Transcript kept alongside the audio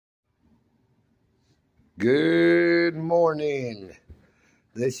Good morning.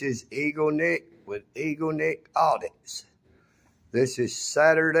 This is Eagle Nick with Eagle Nick Audits. This is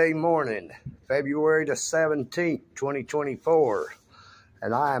Saturday morning, February the 17th, 2024.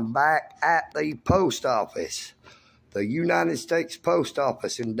 And I am back at the post office, the United States Post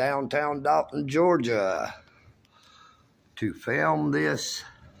Office in downtown Dalton, Georgia, to film this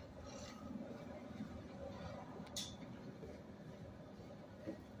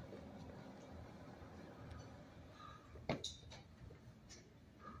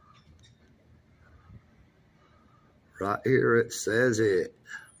right here. It says it.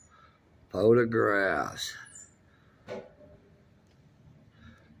 Photographs.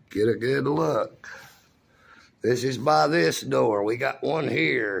 Get a good look. This is by this door. We got one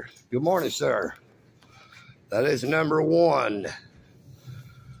here. Good morning, sir. That is number one.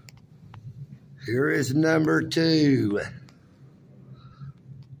 Here is number two.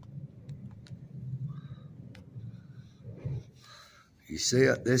 You see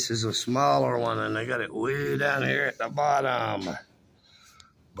it? This is a smaller one, and they got it way down here at the bottom.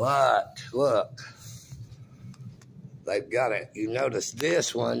 But look, they've got it. You notice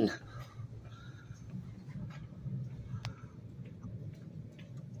this one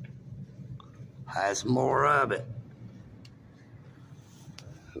has more of it.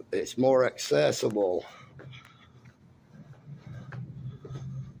 It's more accessible.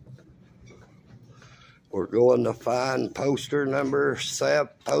 We're going to find poster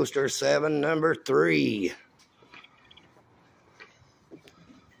seven, number 3.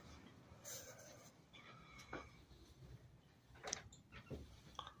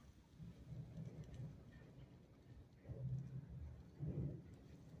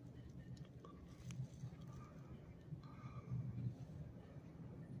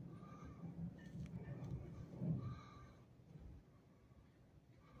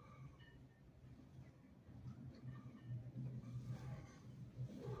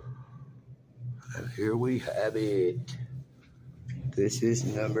 And here we have it. This is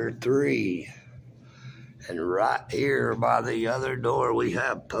number 3. And right here by the other door, we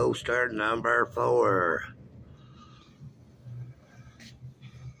have poster number 4.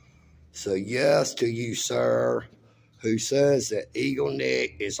 So yes to you, sir, who says that Eagle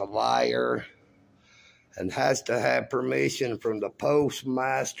Nick is a liar and has to have permission from the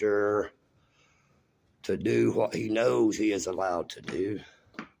postmaster to do what he knows he is allowed to do.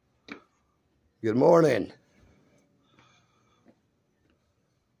 Good morning.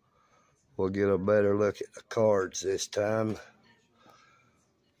 We'll get a better look at the cards this time.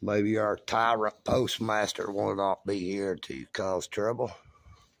 Maybe our tyrant postmaster will not be here to cause trouble.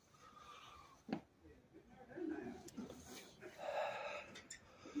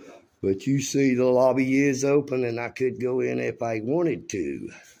 But you see the lobby is open and I could go in if I wanted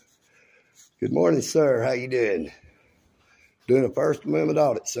to. Good morning, sir. How you doing? Doing a First Amendment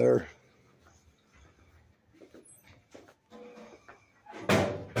audit, sir.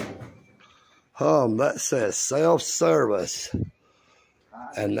 That says self-service.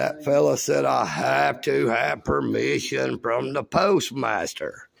 And that fella said I have to have permission from the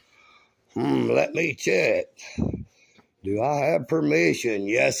postmaster. Let me check. Do I have permission?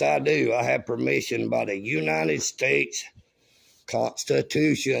 Yes, I do. I have permission by the United States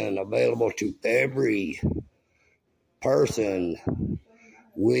Constitution, available to every person.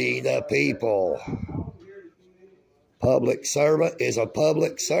 We the people. Public servant is a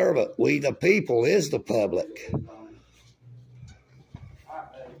public servant. We the people is the public.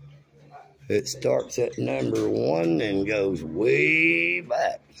 It starts at number 1 and goes way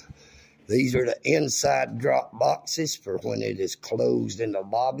back. These are the inside drop boxes for when it is closed in the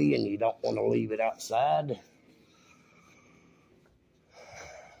lobby and you don't want to leave it outside.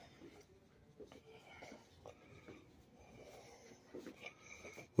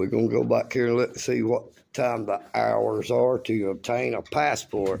 We're going to go back here and look and see what time the hours are to obtain a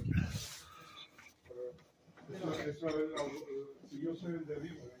passport.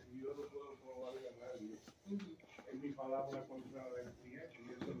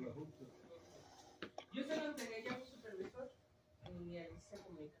 Yo se lo entregué ya a un supervisor y él se comunica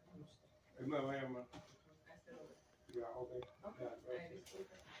con usted. Él me va a llamar. Ya, ok.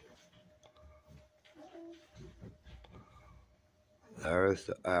 There's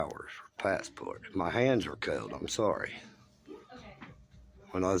the hours for passport. My hands are cold, I'm sorry.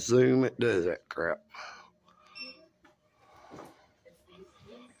 When I zoom, it does that crap.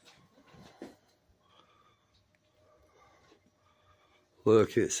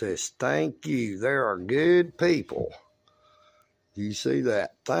 Look, it says, thank you. There are good people. You see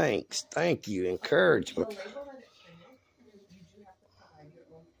that? Thanks. Thank you. Encouragement.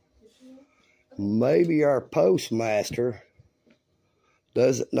 Maybe our postmaster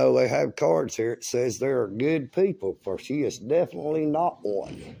doesn't know they have cards here. It says there are good people, for she is definitely not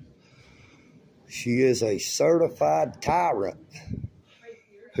one. She is a certified tyrant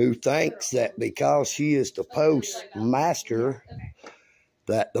who thinks that because she is the postmaster,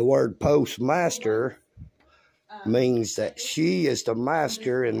 that the word postmaster means that she is the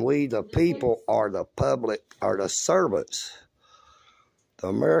master and we the people are the public, are the servants. The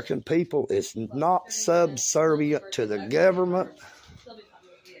American people is not subservient to the government.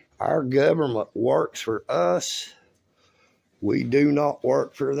 Our government works for us. We do not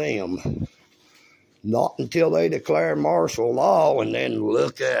work for them. Not until they declare martial law, and then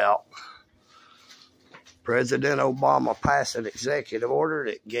look out. President Obama passed an executive order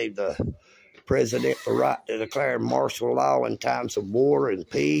that gave the president the right to declare martial law in times of war and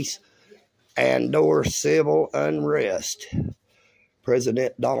peace and/or civil unrest.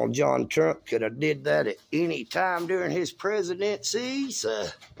 President Donald John Trump could have did that at any time during his presidency. So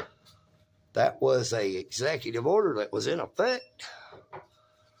that was an executive order that was in effect.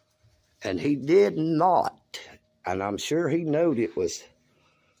 And he did not. And I'm sure he knew it was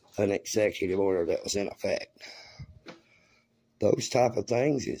an executive order that was in effect. Those type of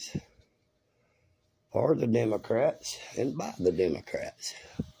things is for the Democrats and by the Democrats.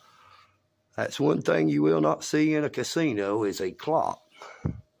 That's one thing you will not see in a casino is a clock.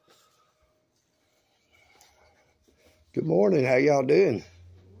 Good morning. How y'all doing?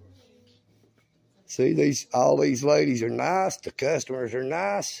 See, all these ladies are nice. The customers are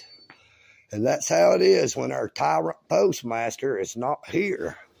nice. And that's how it is when our tyrant postmaster is not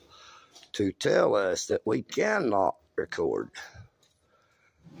here to tell us that we cannot record.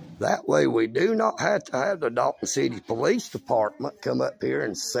 That way we do not have to have the Dalton City Police Department come up here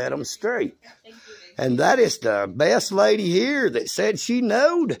and set them straight. And that is the best lady here that said she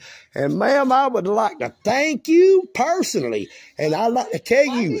knowed. And ma'am, I would like to thank you personally. And I'd like to tell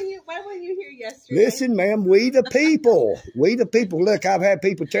you. Why weren't you here yesterday? Listen, ma'am, we the people. We the people. Look, I've had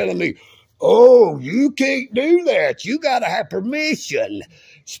people telling me, oh, you can't do that. You got to have permission.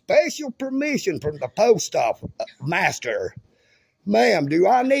 Special permission from the post office master. Ma'am, do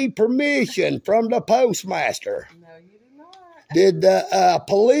I need permission from the postmaster? No, you do not. Did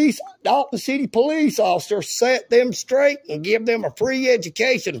the Dalton City police officer set them straight and give them a free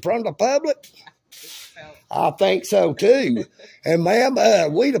education from the public? I think so, too. And, ma'am,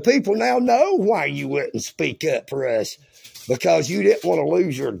 we the people now know why you wouldn't speak up for us. Because you didn't want to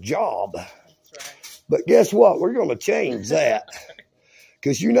lose your job. That's right. But guess what? We're going to change that.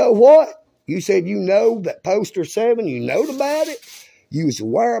 Because you know what? You said you know that poster 7, you knowed about it. You was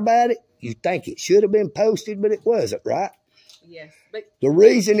aware about it. You think it should have been posted, but it wasn't, right? Yes. But the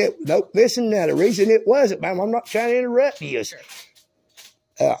reason it, no, listen now, the reason it wasn't, ma'am, I'm not trying to interrupt you. Sure.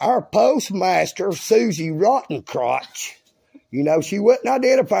 Our postmaster, Susie Rottencrotch, you know, she wouldn't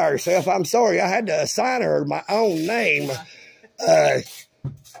identify herself. I'm sorry, I had to assign her my own name.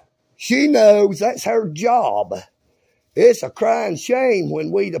 She knows that's her job. It's a crying shame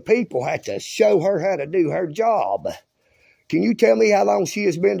when we, the people, have to show her how to do her job. Can you tell me how long she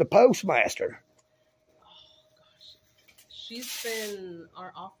has been the postmaster? Oh, gosh. She's been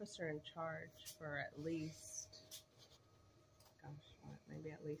our officer in charge for at least,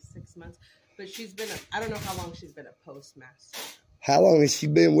 maybe at least 6 months. But she's been, I don't know how long she's been a postmaster. How long has she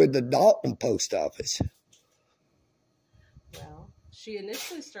been with the Dalton post office? Well, she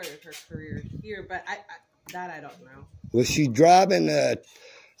initially started her career here, but I don't know. Was she driving a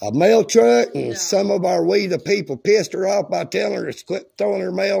mail truck and no. Some of our we the people pissed her off by telling her to quit throwing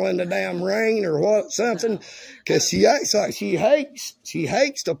her mail in the damn rain or what, something? Because she acts like she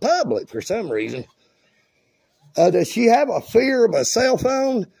hates the public for some reason. Does she have a fear of a cell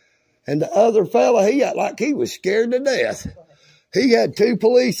phone? And the other fella, he acted like he was scared to death. He had 2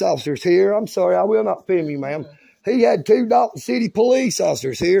 police officers here. I'm sorry, I will not film you, ma'am. He had 2 Dalton City police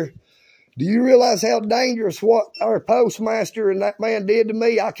officers here. Do you realize how dangerous what our postmaster and that man did to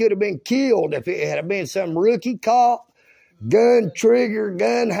me? I could have been killed if it had been some rookie cop, gun trigger,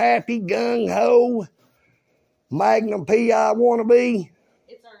 gun happy, gung ho, Magnum PI wannabe.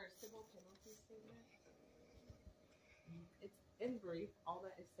 It's our civil penalty statement. It's in brief. All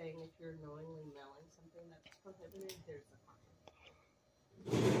that is saying, if you're knowingly mailing something that's prohibited, there's a fine.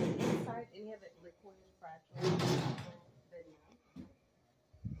 Inside any of it liquid, fragile.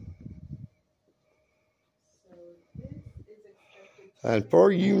 And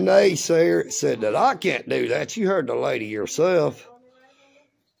for you naysayers that said that I can't do that, you heard the lady yourself.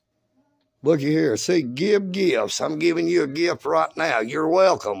 Looky here, see, give gifts. I'm giving you a gift right now. You're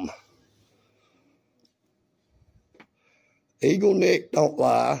welcome. Eagle Nick don't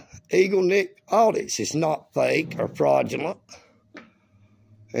lie. Eagle Nick audits. It's not fake or fraudulent.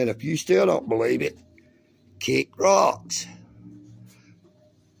 And if you still don't believe it, kick rocks.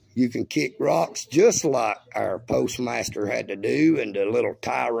 You can kick rocks just like our postmaster had to do, and the little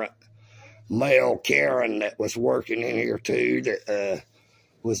tyrant male Karen that was working in here too, that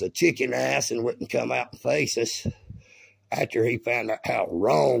was a chicken ass and wouldn't come out and face us after he found out how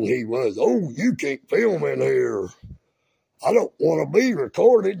wrong he was. Oh, you can't film in here. I don't want to be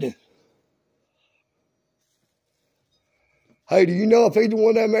recorded. Hey, do you know if either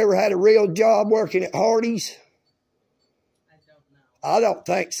one of them ever had a real job working at Hardee's? I don't know. I don't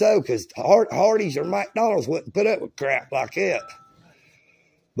think so, because Hardee's or McDonald's wouldn't put up with crap like that.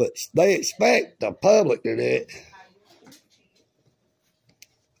 But they expect the public to do it.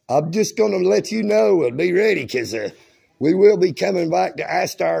 I'm just going to let you know and be ready, because we will be coming back to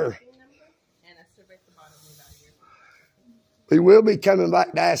ask our... We will be coming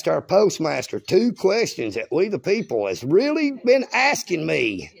back to ask our postmaster 2 questions that we, the people, has really been asking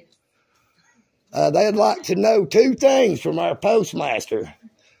me. They'd like to know 2 things from our postmaster.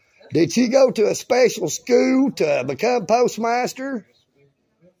 Did she go to a special school to become postmaster?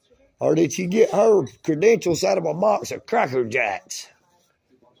 Or did she get her credentials out of a box of Cracker Jacks?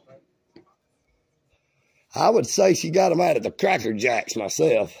 I would say she got them out of the Cracker Jacks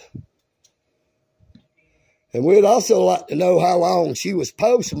myself. And we'd also like to know how long she was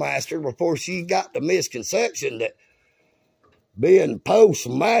postmaster before she got the misconception that being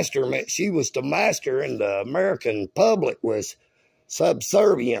postmaster meant she was the master and the American public was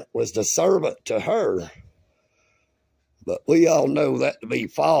subservient, was the servant to her. But we all know that to be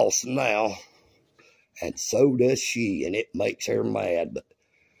false now. And so does she, and it makes her mad. But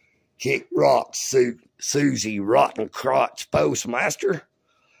kick rocks, Susie Rotten Crotch Postmaster.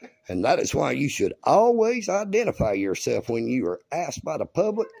 And that is why you should always identify yourself when you are asked by the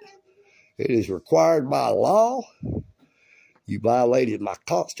public. It is required by law. You violated my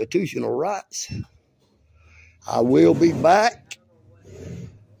constitutional rights. I will be back.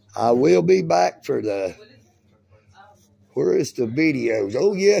 I will be back for the... Where is the videos?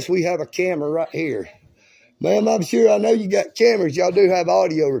 Oh, yes, we have a camera right here. Ma'am, I'm sure I know you got cameras. Y'all do have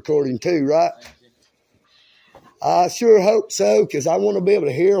audio recording too, right? I sure hope so, because I want to be able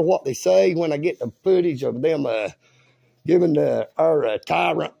to hear what they say when I get the footage of them giving our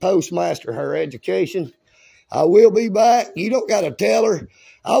tyrant postmaster her education. I will be back. You don't got to tell her.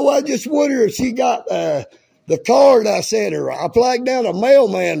 I was just wondering if she got the card I sent her. I flagged down a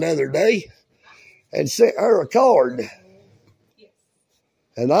mailman the other day and sent her a card.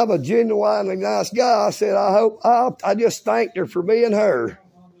 And I'm a genuinely nice guy. I said, I just thanked her for being her.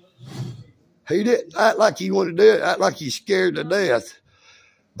 He didn't act like he wanted to do it, act like he's scared to death.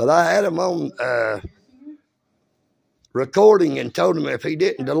 But I had him on recording and told him if he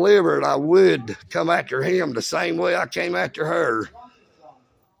didn't deliver it, I would come after him the same way I came after her.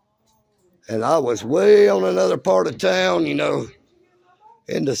 And I was way on another part of town, you know,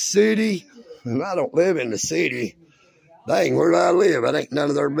 in the city. And I don't live in the city. Dang, where do I live? It ain't none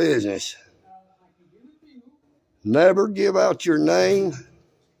of their business. Never give out your name.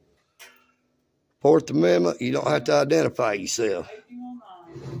 4th Amendment, you don't have to identify yourself.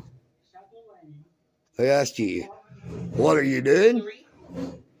 They asked you, what are you doing?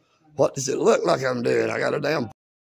 What does it look like I'm doing? I got a damn